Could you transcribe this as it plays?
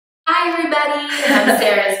Hi everybody, I'm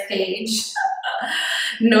Sarah's page.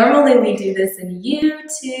 Normally we do this in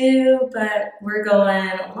YouTube, but we're going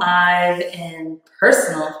live in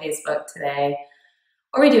personal Facebook today,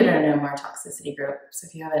 or we do it in a No More Toxicity group. So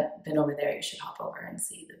if you haven't been over there, you should hop over and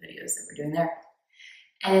see the videos that we're doing there.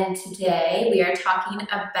 And today we are talking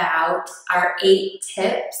about our 8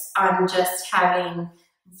 tips on just having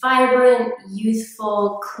vibrant,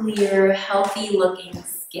 youthful, clear, healthy looking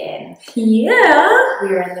skin. Yeah.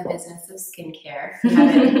 We're in the business of skincare, if you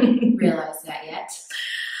haven't realized that yet.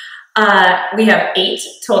 We have 8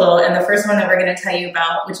 total, and the first one that we're going to tell you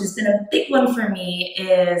about, which has been a big one for me,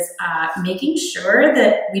 is making sure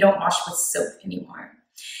that we don't wash with soap anymore.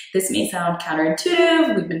 This may sound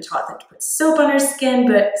counterintuitive. We've been taught that to put soap on our skin,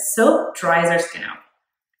 but soap dries our skin out.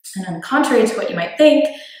 And on the contrary to what you might think,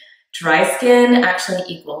 dry skin actually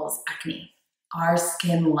equals acne. Our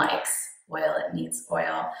skin likes oil, it needs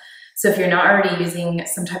oil. So if you're not already using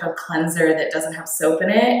some type of cleanser that doesn't have soap in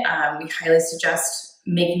it, we highly suggest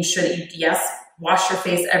making sure that you, yes, wash your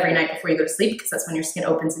face every night before you go to sleep, because that's when your skin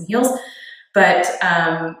opens and heals, but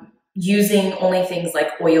using only things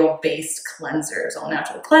like oil-based cleansers, all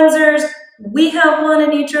natural cleansers. We have one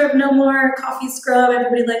in nature of No More coffee scrub.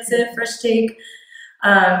 Everybody likes it, fresh take.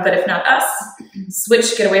 But if not us,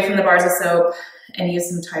 switch, get away from the bars of soap and use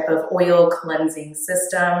some type of oil cleansing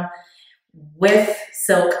system with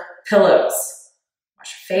silk pillows.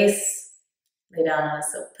 Wash your face, lay down on a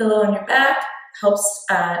silk pillow on your back. Helps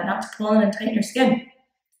not to pull in and tighten your skin.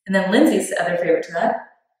 And then Lindsay's other favorite to that.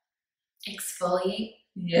 Exfoliate.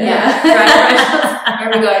 Yeah. Dry brushing.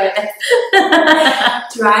 There we go.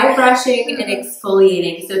 Dry brushing and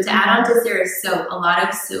exfoliating. So to add on to Sarah's soap, a lot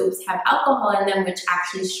of soaps have alcohol in them, which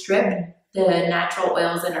actually strip the natural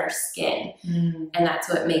oils in our skin. And that's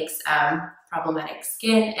what makes problematic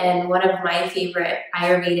skin. And one of my favorite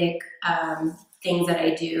Ayurvedic things that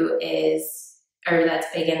I do is, or that's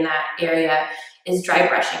big in that area, is dry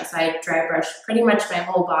brushing. So I dry brush pretty much my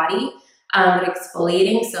whole body. But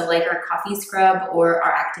exfoliating, so like our coffee scrub or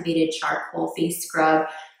our activated charcoal face scrub,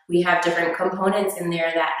 we have different components in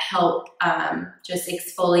there that help just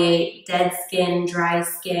exfoliate dead skin, dry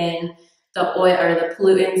skin, the oil or the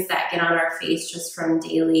pollutants that get on our face just from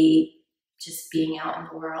daily, just being out in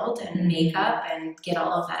the world and makeup, and get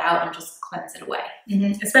all of that out and just cleanse it away.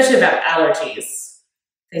 Especially about allergies.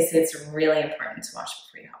 They say it's really important to wash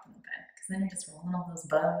before you hop in the bed, because then you're just rolling all those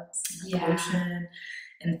bugs and pollution.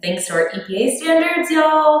 And thanks to our EPA standards,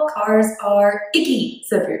 y'all, cars are icky.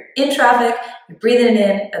 So if you're in traffic, you're breathing it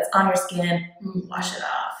in, that's on your skin, wash it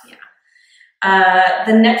off. Yeah.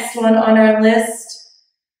 The next one on our list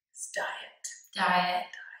is diet.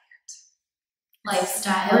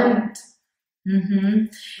 Lifestyle.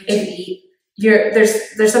 What you eat.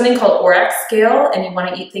 There's something called ORAC scale, and you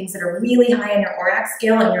want to eat things that are really high in your ORAC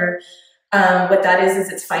scale, and what that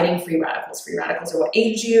is it's fighting free radicals. Free radicals are what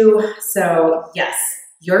age you. So yes,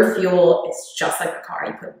 your fuel is just like a car.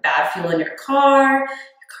 You put bad fuel in your car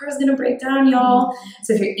is gonna break down, y'all.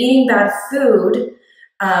 So if you're eating bad food,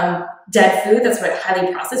 dead food, that's what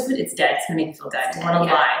highly processed food, it's dead, it's gonna make you feel dead, you want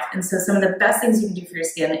alive. And so some of the best things you can do for your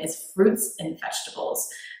skin is fruits and vegetables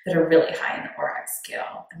that are really high in the ORAC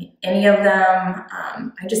scale. I mean, any of them,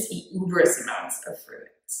 I just eat uberous amounts of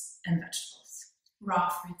fruits and vegetables. Raw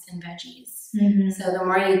fruits and veggies. So the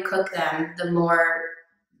more you cook them, the more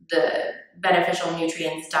the beneficial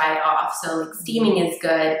nutrients die off. So like steaming is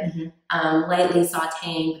good, lightly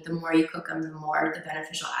sauteing, but the more you cook them, the more the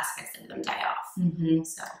beneficial aspects of them die off.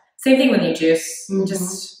 So same thing when you juice.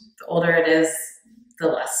 Just the older it is, the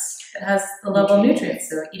less it has the level of nutrients.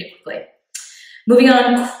 So eat it quickly. Moving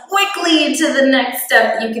on quickly to the next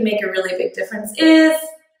step that you can make a really big difference is,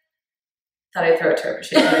 thought I'd throw it to her, but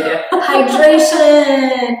she had no idea.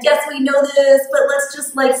 Hydration. Yes, we know this, but let's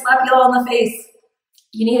just like slap y'all in the face.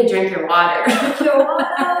 You need to drink your water.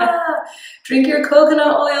 Drink your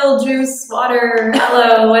coconut oil, juice, water,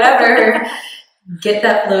 aloe, whatever. Get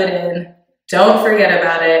that fluid in. Don't forget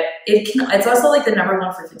about it. It's also like the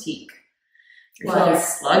 #1 for fatigue. If you're feeling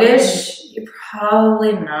sluggish, you're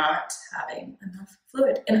probably not having enough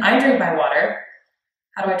fluid. And I drink my water.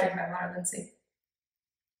 How do I drink my water, Lindsay?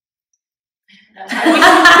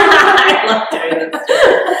 I love doing this.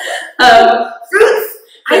 Fruits.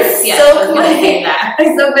 I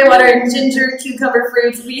soak my water in ginger, cucumber,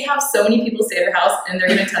 fruits. We have so many people stay at our house, and they're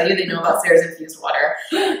going to tell you they know about Sarah's infused water.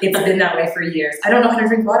 It's been that way for years. I don't know how to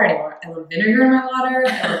drink water anymore. I love vinegar in my water.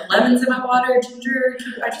 I love lemons in my water, ginger.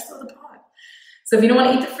 I just love the pot. So if you don't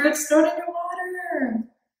want to eat the fruits, throw it in your water.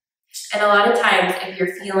 And a lot of times, if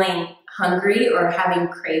you're feeling hungry or having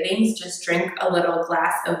cravings, just drink a little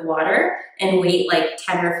glass of water and wait like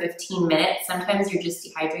 10 or 15 minutes. Sometimes you're just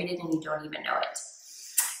dehydrated and you don't even know it.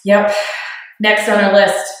 Yep. Next on our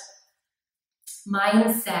list.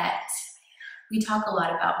 Mindset. We talk a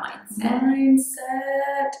lot about mindset.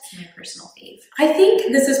 Mindset. It's my personal fave. I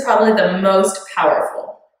think this is probably the most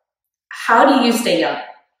powerful. How do you stay young?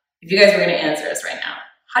 If you guys were going to answer us right now,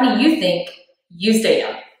 how do you think you stay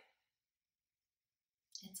young?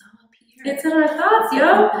 It's all up here. It's in our thoughts,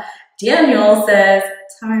 yo. Daniel says,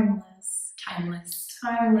 timeless. Timeless.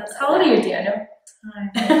 Timeless. How old are you, Daniel?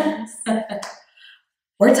 Timeless.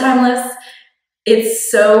 We're timeless.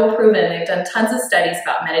 It's so proven. They've done tons of studies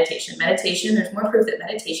about meditation. There's more proof that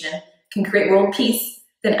meditation can create world peace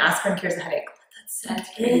than aspirin cures a headache. That's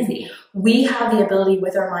crazy. We have the ability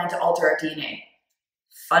with our mind to alter our DNA.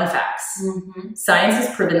 Fun facts. Mm-hmm. Science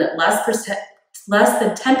has proven that less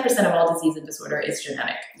than 10% of all disease and disorder is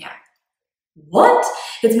genetic. Yeah. What?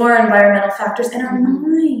 It's more environmental factors in our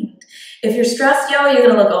mind. If you're stressed, yo, you're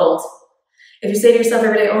going to look old. If you say to yourself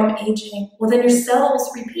every day, oh, I'm aging, well, then your cells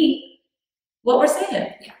repeat what we're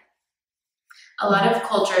saying. Yeah. A lot of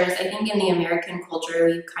cultures, I think in the American culture,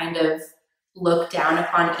 we kind of look down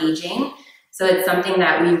upon aging. So it's something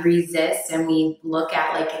that we resist and we look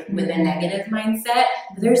at like with a negative mindset.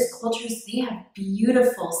 But there's cultures, they have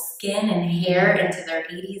beautiful skin and hair into their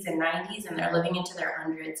 80s and 90s and they're living into their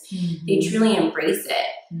 100s. They truly embrace it.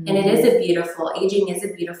 And it is aging is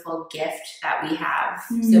a beautiful gift that we have.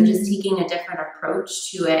 So just taking a different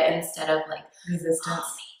approach to it instead of like resistance.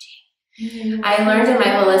 Oh, I learned in my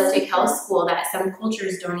holistic health school that some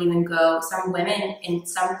cultures don't even go, some women in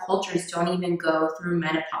some cultures don't even go through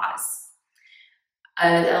menopause.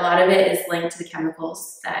 A lot of it is linked to the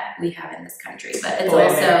chemicals that we have in this country, but it's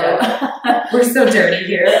also... We're so dirty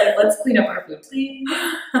here. Like, let's clean up our food, please.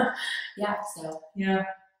 Yeah.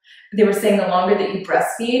 They were saying the longer that you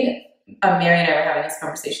breastfeed, Mary and I were having this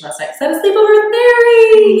conversation last night. So I had a sleepover with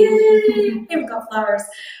Mary. Yay! Hey, we've got flowers.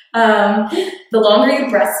 The longer you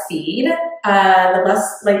breastfeed, the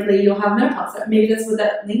less likely you'll have menopause. Maybe that's what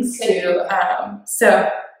that links to. So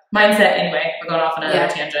mindset, anyway, we're going off on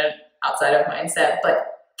another tangent outside of mindset, but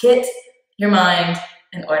get your mind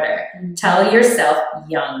in order. Tell yourself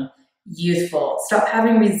young, youthful. Stop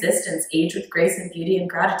having resistance. Age with grace and beauty and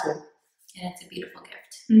gratitude. And it's a beautiful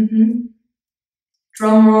gift.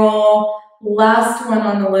 Drum roll. Last one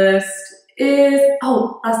on the list is,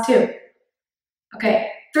 last two. Okay,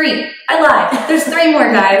 3. I lied. There's 3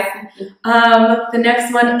 more, guys. The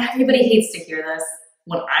next one, everybody hates to hear this.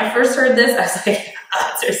 When I first heard this, I was like,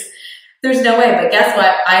 there's no way. But guess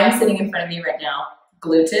what? I'm sitting in front of me right now.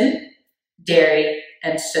 Gluten, dairy,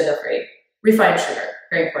 and sugar-free. Refined sugar.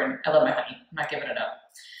 Very important. I love my honey. I'm not giving it up.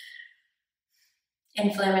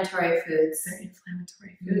 Inflammatory foods. They're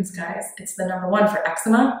inflammatory foods, guys. It's the #1 for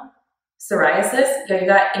eczema, psoriasis. You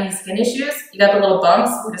got any skin issues? You got the little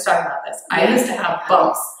bumps? We're just talking about this. I used to have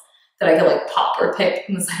bumps that I could like pop or pick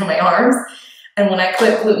from the side of my arms. And when I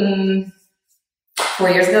quit gluten 4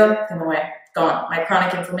 years ago, they went away. Gone. My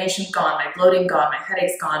chronic inflammation, gone. My bloating, gone. My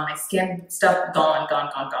headaches, gone. My skin stuff, gone.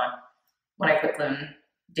 When I quit gluten,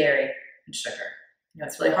 dairy, and sugar. You know,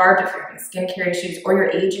 it's really hard if you're having skincare issues or you're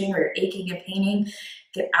aging or you're aching and paining.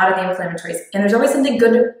 Get out of the inflammatories. And there's always something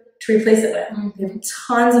good to replace it with. We have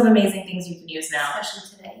tons of amazing things you can use now.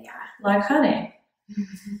 Especially today, Like honey.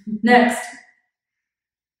 Next.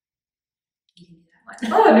 You can do that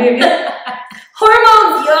one. Oh, maybe.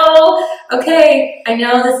 Hormones, yo! Okay, I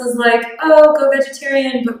know this is like, oh, go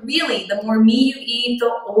vegetarian, but really, the more meat you eat, the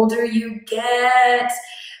older you get.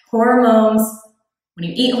 Hormones, when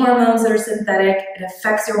you eat hormones that are synthetic, it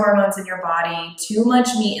affects your hormones in your body. Too much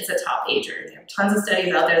meat is a top ager. There are tons of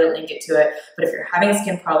studies out there that link it to it, but if you're having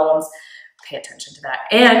skin problems, pay attention to that.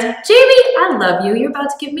 And Jamie, I love you. You're about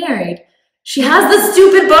to get married. She has the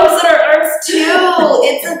stupid bumps in her arms too.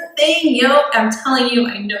 It's a thing, yo. I'm telling you,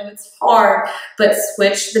 I know it's hard, but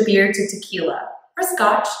switch the beer to tequila or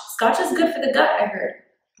scotch. Scotch is good for the gut, I heard.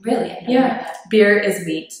 Really? Yeah. Beer is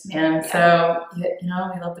wheat, man. Yeah. So, you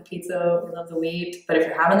know, we love the pizza, we love the wheat, but if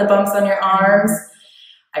you're having the bumps on your arms,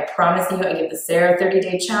 I promise you, I give the Sara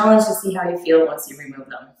 30-day challenge to see how you feel once you remove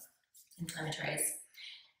them. Inflammatories.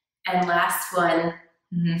 And last one,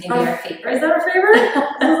 maybe our favorite. Is that our favorite?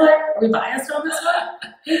 I was like, are we biased on this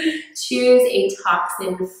one? Choose a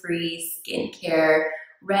toxin-free skincare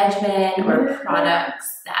regimen or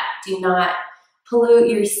products that do not pollute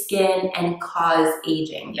your skin and cause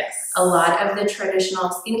aging. Yes. A lot of the traditional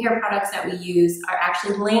skincare products that we use are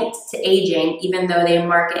actually linked to aging, even though they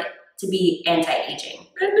market to be anti-aging.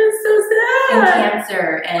 And it's so And sad.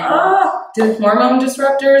 cancer and hormone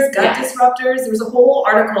disruptors, gut disruptors. There's a whole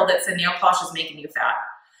article that said nail polish is making you fat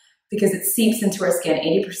because it seeps into our skin.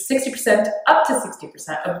 60%, up to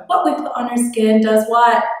 60% of what we put on our skin does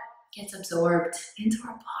what? gets absorbed Into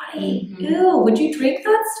our body. Ew, would you drink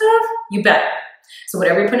that stuff? You bet. So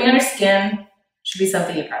whatever you're putting on your skin should be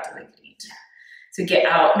something you practically could eat. So get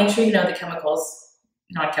out, make sure you know the chemicals,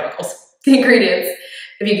 not chemicals, the ingredients.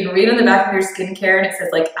 If you can read on the back of your skincare and it says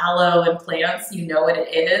like aloe and plants, you know what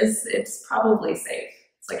it is, it's probably safe.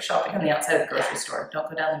 It's like shopping on the outside of the grocery store. Don't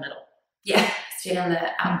go down the middle. Yeah, stay on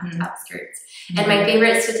the outskirts. And my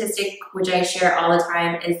favorite statistic, which I share all the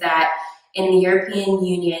time, is that in the European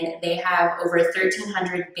Union, they have over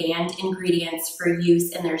 1,300 banned ingredients for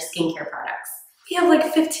use in their skincare products. We have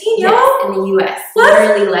like 15, y'all? Yes, in the US. What?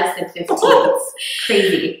 Literally less than 15. It's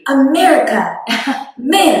crazy. America,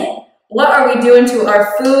 man, what are we doing to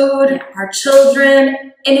our food, our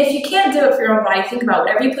children? And if you can't do it for your own body, think about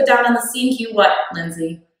whatever you put down on the sink, you what,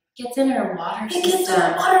 Lindsay? Gets in our water system. It gets in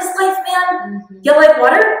our water's life, man. You like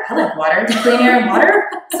water? I like water. Clean air and water.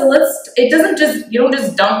 So you don't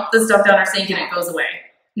just dump the stuff down our sink and it goes away.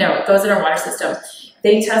 No, it goes in our water system.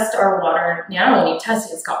 They test our water. Now, when you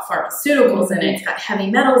test it, it's got pharmaceuticals in it. It's got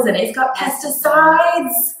heavy metals in it. It's got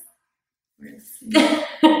pesticides. We're in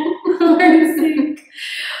sync.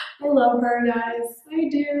 I love her, guys. I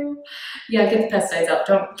do. Yeah, get the pesticides out.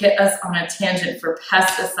 Don't get us on a tangent for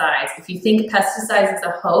pesticides. If you think pesticides is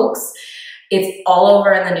a hoax, it's all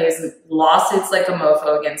over in the news. Lawsuits like a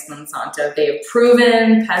mofo against Monsanto. They have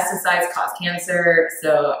proven pesticides cause cancer.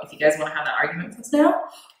 So if you guys want to have that argument with us now,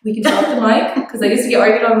 we can drop the mic, because I used to get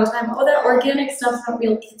argued all the time. Oh, that organic stuff's not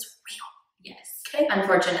real. It's real. Yes. Okay.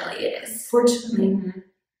 Unfortunately, it is. Fortunately.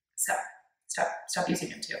 So stop using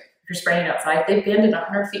them too. If you're spraying it outside, they've banned it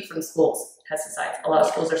 100 feet from schools, pesticides. A lot of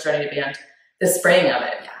schools are starting to ban the spraying of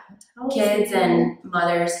it. Yeah. Kids and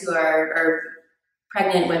mothers who are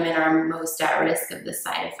pregnant women are most at risk of the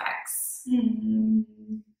side effects.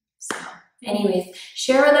 So anyways,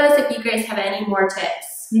 share with us if you guys have any more tips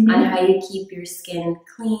on how you keep your skin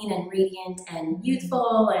clean and radiant and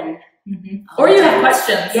youthful and or you have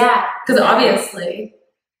questions. Yeah. Because obviously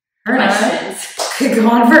questions could go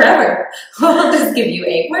on forever. We'll just give you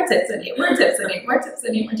 8 more tips and 8 more tips and 8 more tips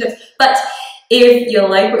and 8 more tips. But if you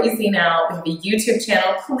like what you see now, we have a YouTube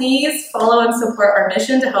channel. Please follow and support our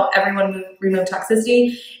mission to help everyone remove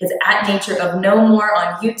toxicity. It's at Nature of No More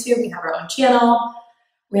on YouTube. We have our own channel.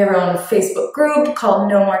 We have our own Facebook group called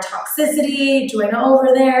No More Toxicity. Join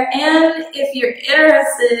over there. And if you're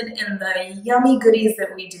interested in the yummy goodies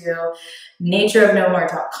that we do,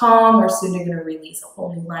 natureofnomore.com. We're soon going to release a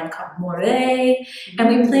whole new line called Morell. And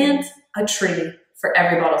we plant a tree for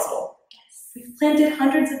every bottle sold. Yes. We've planted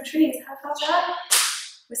hundreds of trees. How about that?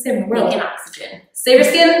 We're saving the world. Making oxygen. Save your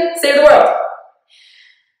skin, save the world.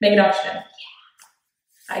 Making oxygen.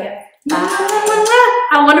 Yeah. Bye, guys. Bye.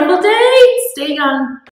 Have a wonderful day. Stay young.